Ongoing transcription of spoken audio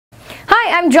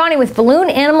Hi, I'm Johnny with Balloon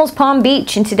Animals Palm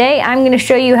Beach, and today I'm going to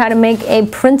show you how to make a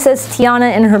Princess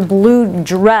Tiana in her blue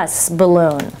dress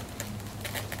balloon.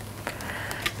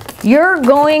 You're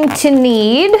going to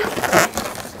need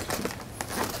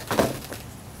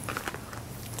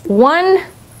one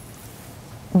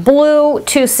blue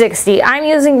 260. I'm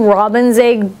using robin's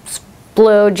egg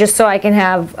blue just so I can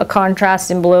have a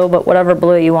contrast in blue, but whatever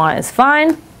blue you want is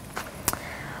fine.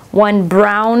 One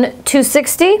brown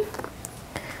 260.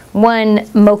 One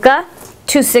mocha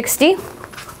 260,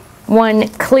 one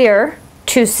clear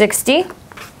 260,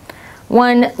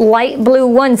 one light blue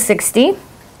 160,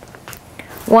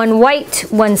 one white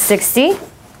 160,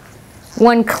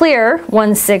 one clear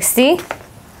 160,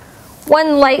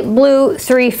 one light blue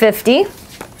 350,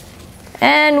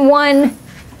 and one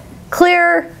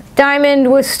clear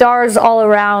diamond with stars all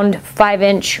around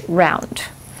 5-inch round.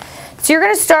 So you're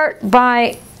going to start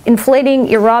by inflating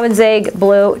your robin's egg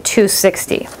blue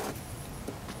 260.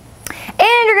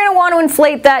 And you're going to want to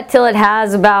inflate that till it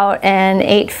has about an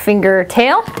 8-finger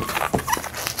tail.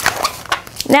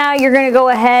 Now you're going to go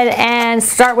ahead and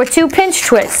start with 2 pinch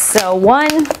twists. So 1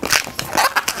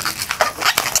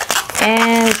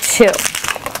 and 2.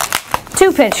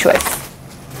 2 pinch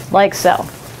twists, like so.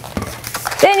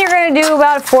 Then you're going to do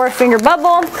about a 4-finger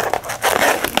bubble.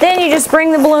 Then you just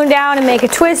bring the balloon down and make a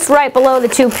twist right below the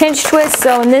 2 pinch twists.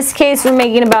 So in this case, we're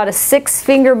making about a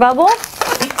 6-finger bubble.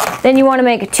 Then you want to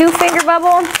make a 2-finger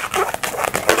bubble.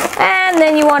 And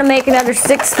then you want to make another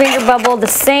 6-finger bubble, the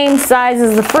same size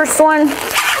as the first one.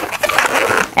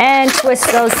 And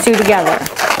twist those 2 together.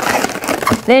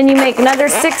 Then you make another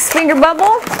 6-finger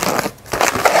bubble.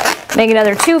 Make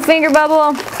another 2-finger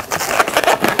bubble.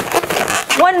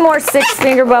 One more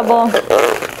 6-finger bubble.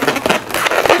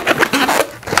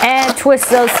 And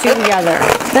twist those 2 together.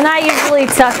 Then I usually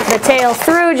tuck the tail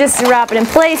through just to wrap it in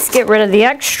place, get rid of the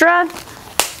extra.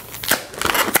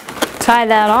 Tie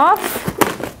that off.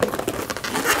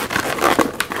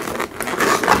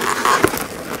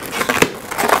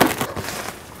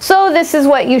 So this is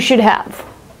what you should have.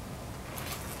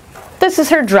 This is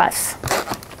her dress.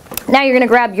 Now you're going to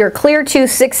grab your clear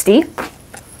 260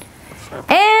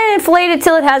 and inflate it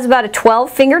till it has about a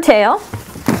 12-finger tail.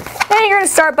 And you're going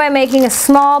to start by making a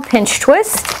small pinch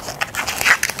twist.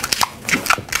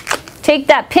 Take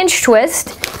that pinch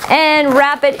twist and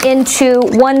wrap it into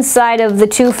one side of the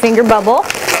 2-finger bubble,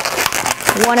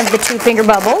 one of the 2-finger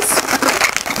bubbles.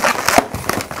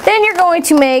 Then you're going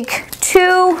to make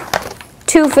 2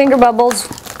 2-finger bubbles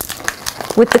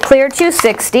with the clear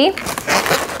 260.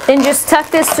 Then just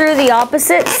tuck this through the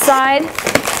opposite side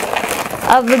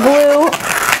of the blue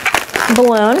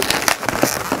balloon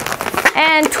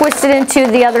and twist it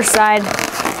into the other side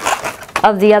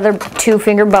of the other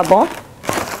 2-finger bubble.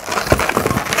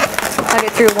 Tuck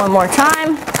it through one more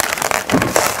time.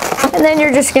 And then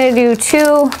you're just going to do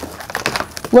 2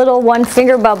 little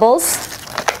 1-finger bubbles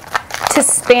to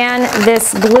span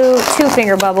this blue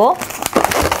 2-finger bubble.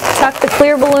 Tuck the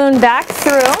clear balloon back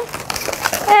through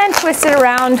and twist it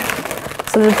around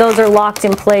so that those are locked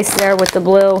in place there with the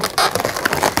blue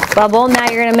bubble. Now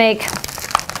you're going to make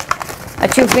a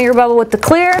 2-finger bubble with the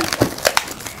clear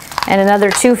and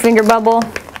another 2-finger bubble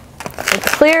with the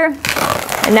clear.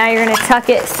 And now you're going to tuck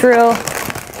it through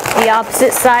the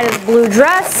opposite side of the blue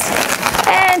dress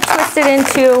and twist it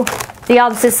into the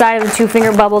opposite side of the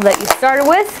 2-finger bubble that you started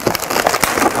with.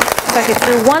 Tuck it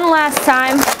through one last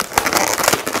time.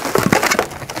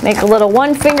 Make a little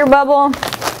 1-finger bubble,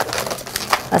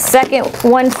 a second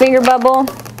 1-finger bubble,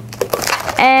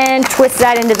 and twist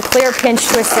that into the clear pinch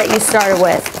twist that you started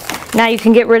with. Now you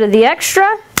can get rid of the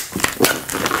extra.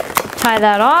 Tie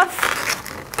that off.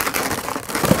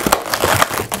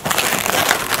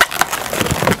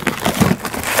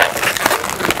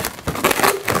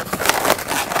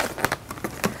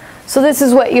 So this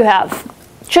is what you have.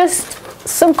 Just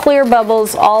some clear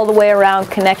bubbles all the way around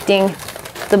connecting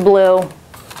the blue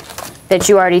that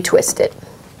you already twisted.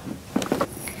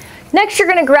 Next you're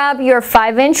going to grab your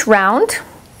 5-inch round.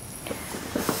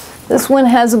 This one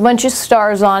has a bunch of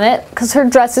stars on it because her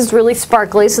dress is really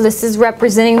sparkly, so this is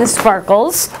representing the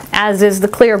sparkles, as is the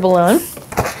clear balloon.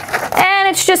 And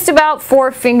it's just about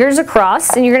 4 fingers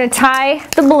across, and you're going to tie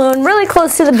the balloon really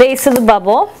close to the base of the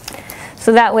bubble,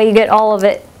 so that way you get all of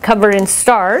it covered in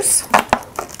stars.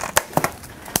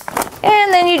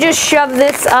 And then you just shove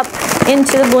this up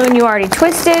into the balloon you already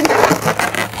twisted,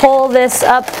 pull this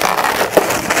up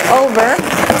over,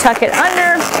 tuck it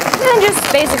under, and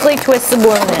just basically twist the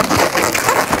balloon in.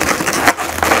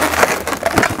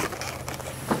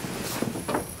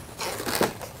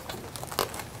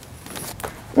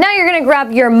 Now you're going to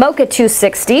grab your mocha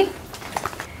 260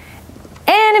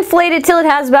 and inflate it till it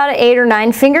has about an 8 or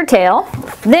 9 finger tail.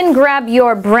 Then grab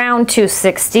your brown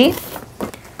 260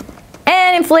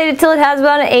 and inflate it till it has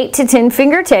about an 8 to 10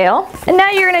 finger tail. And now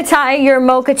you're going to tie your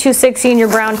mocha 260 and your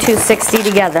brown 260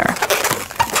 together.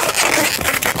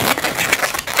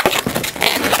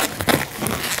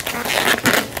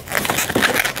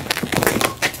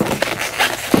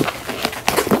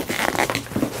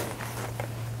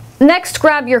 Next,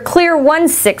 grab your clear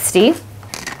 160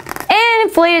 and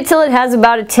inflate it till it has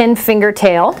about a 10 finger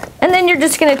tail. And then you're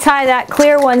just going to tie that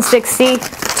clear 160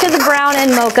 to the brown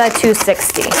and mocha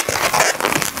 260.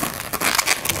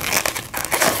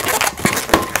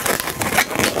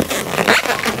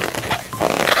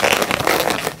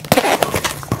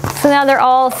 So now they're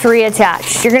all three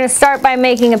attached. You're going to start by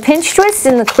making a pinch twist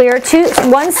in the clear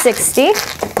 160.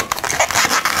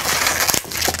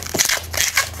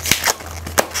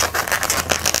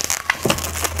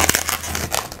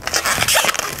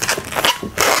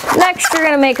 Next, you're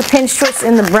going to make a pinch twist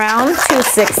in the brown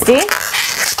 260.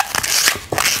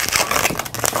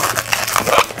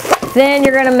 Then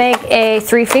you're going to make a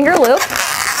 3-finger loop.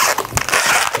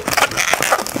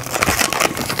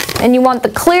 And you want the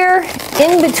clear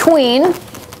in between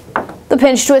the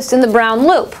pinch twist and the brown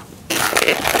loop.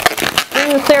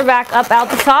 Bring the clear back up out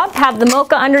the top. Have the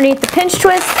mocha underneath the pinch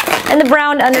twist and the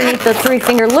brown underneath the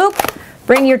 3-finger loop.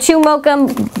 Bring your 2 mocha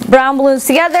brown balloons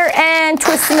together and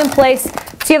twist them in place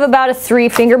so you have about a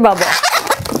 3-finger bubble.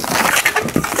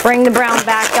 Bring the brown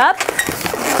back up.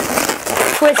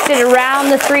 Twist it around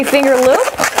the 3-finger loop.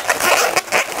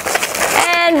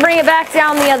 And bring it back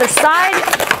down the other side.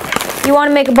 You want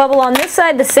to make a bubble on this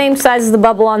side the same size as the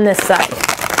bubble on this side.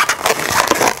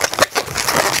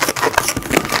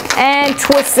 And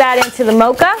twist that into the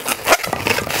mocha.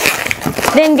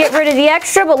 Then get rid of the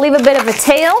extra but leave a bit of a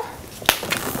tail.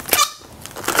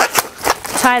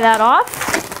 Tie that off.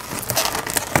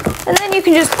 And then you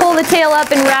can just pull the tail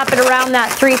up and wrap it around that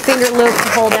 3-finger loop to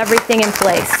hold everything in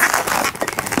place.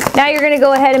 Now you're going to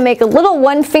go ahead and make a little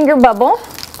 1-finger bubble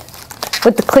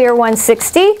with the clear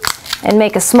 160 and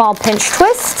make a small pinch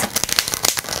twist.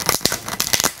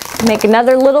 Make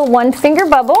another little 1-finger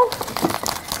bubble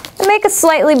and make a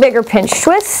slightly bigger pinch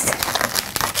twist.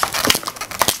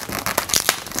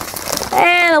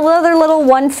 And another little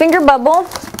 1-finger bubble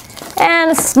and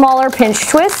a smaller pinch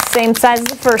twist, same size as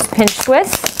the first pinch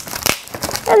twist.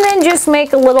 And then just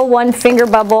make a little 1-finger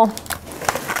bubble,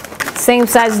 same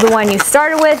size as the one you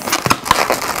started with,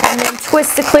 and then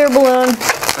twist the clear balloon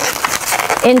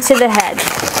into the head.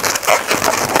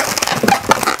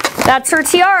 That's her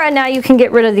tiara. Now you can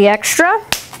get rid of the extra.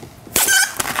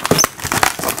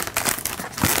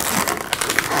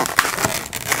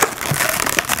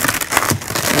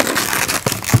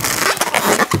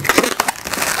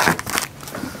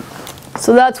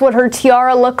 So that's what her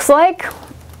tiara looks like.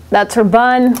 That's her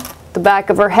bun, the back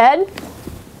of her head.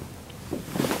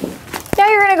 Now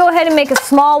you're going to go ahead and make a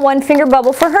small 1-finger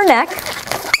bubble for her neck.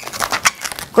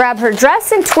 Grab her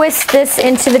dress and twist this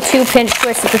into the 2 pinch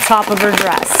twists at the top of her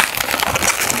dress.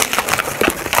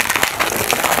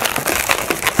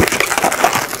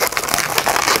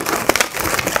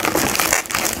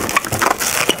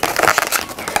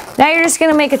 Now you're just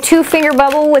going to make a 2-finger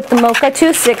bubble with the mocha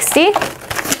 260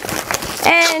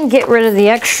 and get rid of the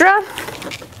extra.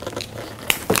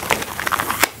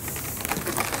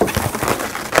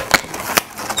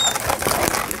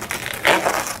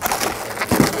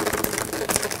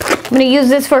 I'm going to use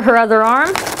this for her other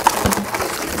arm.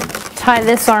 Tie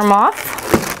this arm off.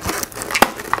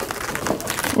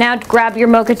 Now grab your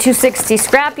mocha 260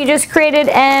 scrap you just created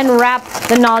and wrap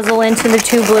the nozzle into the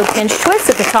 2 blue pinch twists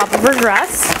at the top of her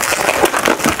dress.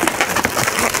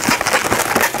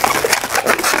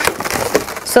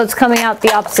 So it's coming out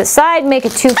the opposite side. Make a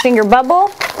 2-finger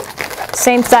bubble,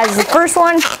 same size as the first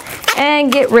one,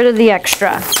 and get rid of the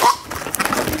extra.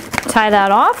 Tie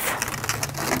that off.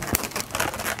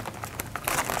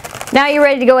 Now you're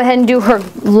ready to go ahead and do her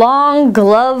long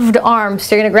gloved arms.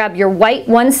 So you're going to grab your white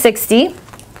 160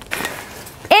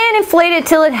 and inflate it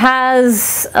till it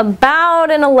has about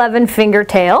an 11-finger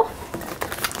tail.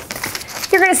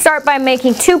 You're going to start by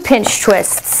making 2 pinch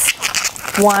twists.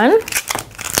 1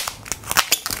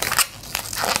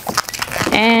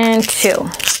 and 2.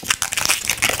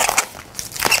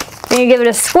 Then you give it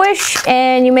a squish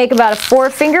and you make about a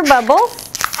 4-finger bubble.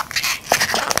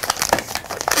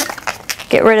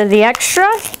 Get rid of the extra.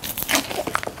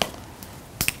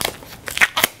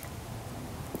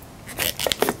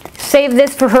 Save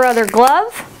this for her other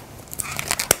glove.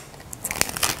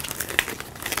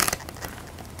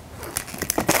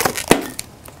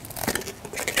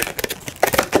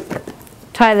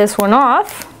 Tie this one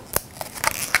off.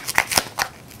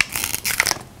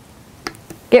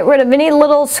 Get rid of any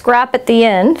little scrap at the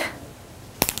end.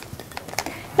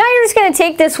 Now you're just going to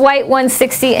take this white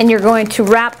 160 and you're going to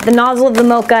wrap the nozzle of the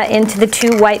mocha into the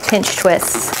 2 white pinch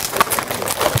twists.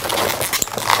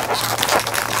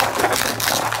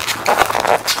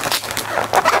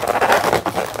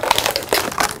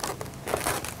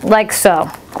 Like so.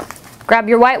 Grab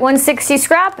your white 160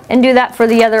 scrap and do that for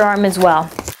the other arm as well.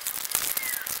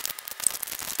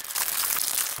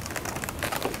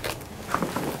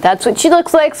 That's what she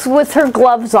looks like with her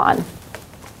gloves on.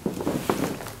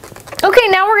 Okay,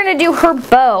 now we're going to do her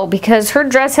bow because her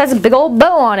dress has a big old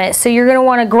bow on it. So you're going to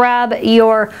want to grab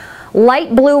your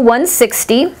light blue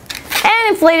 160 and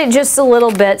inflate it just a little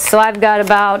bit. So I've got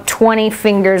about 20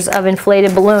 fingers of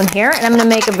inflated balloon here, and I'm going to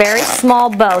make a very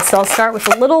small bow. So I'll start with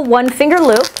a little 1-finger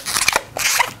loop,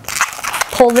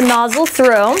 pull the nozzle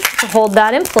through to hold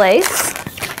that in place,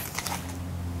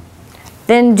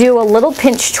 then do a little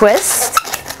pinch twist,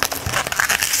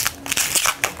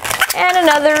 and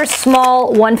another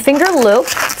small 1-finger loop,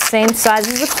 same size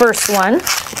as the first one,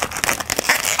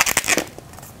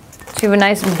 to have a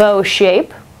nice bow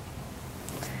shape.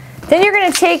 Then you're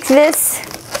going to take this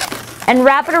and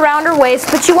wrap it around her waist,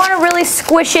 but you want to really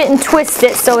squish it and twist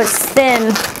it so it's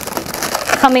thin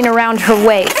coming around her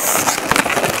waist.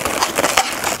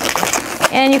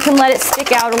 And you can let it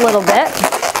stick out a little bit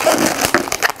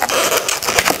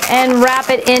and wrap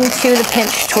it into the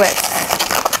pinch twist.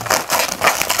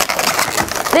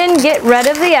 Then get rid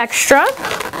of the extra.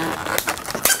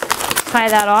 Tie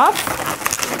that off.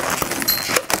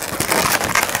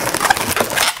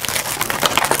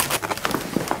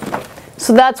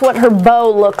 So that's what her bow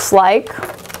looks like.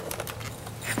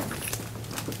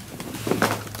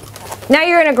 Now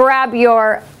you're going to grab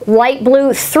your light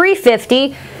blue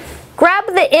 350. Grab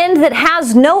the end that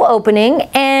has no opening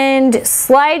and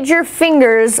slide your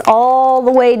fingers all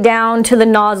the way down to the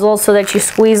nozzle so that you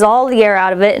squeeze all the air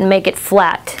out of it and make it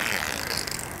flat.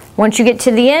 Once you get to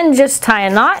the end, just tie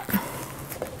a knot.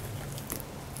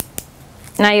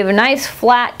 Now you have a nice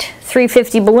flat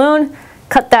 350 balloon.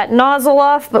 Cut that nozzle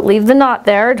off, but leave the knot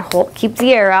there to keep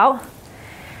the air out.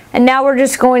 And now we're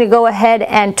just going to go ahead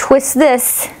and twist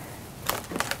this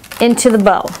into the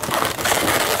bow.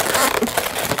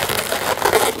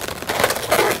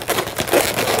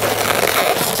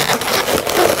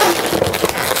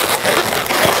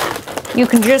 You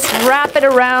can just wrap it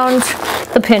around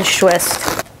the pinch twist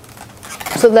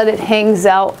so that it hangs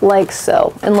out like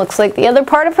so and looks like the other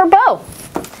part of her bow.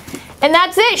 And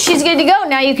that's it. She's good to go.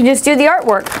 Now you can just do the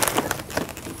artwork.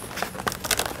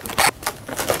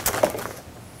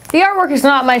 The artwork is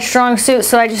not my strong suit,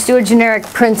 so I just do a generic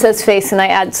princess face and I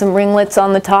add some ringlets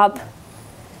on the top.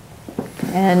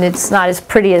 And it's not as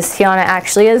pretty as Tiana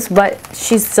actually is, but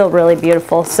she's still really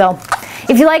beautiful. So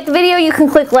if you like the video, you can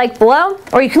click like below,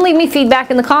 or you can leave me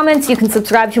feedback in the comments. You can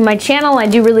subscribe to my channel. I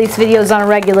do release videos on a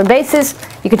regular basis.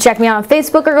 You can check me out on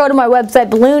Facebook or go to my website,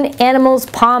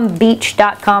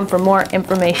 balloonanimalspalmbeach.com, for more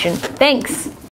information. Thanks.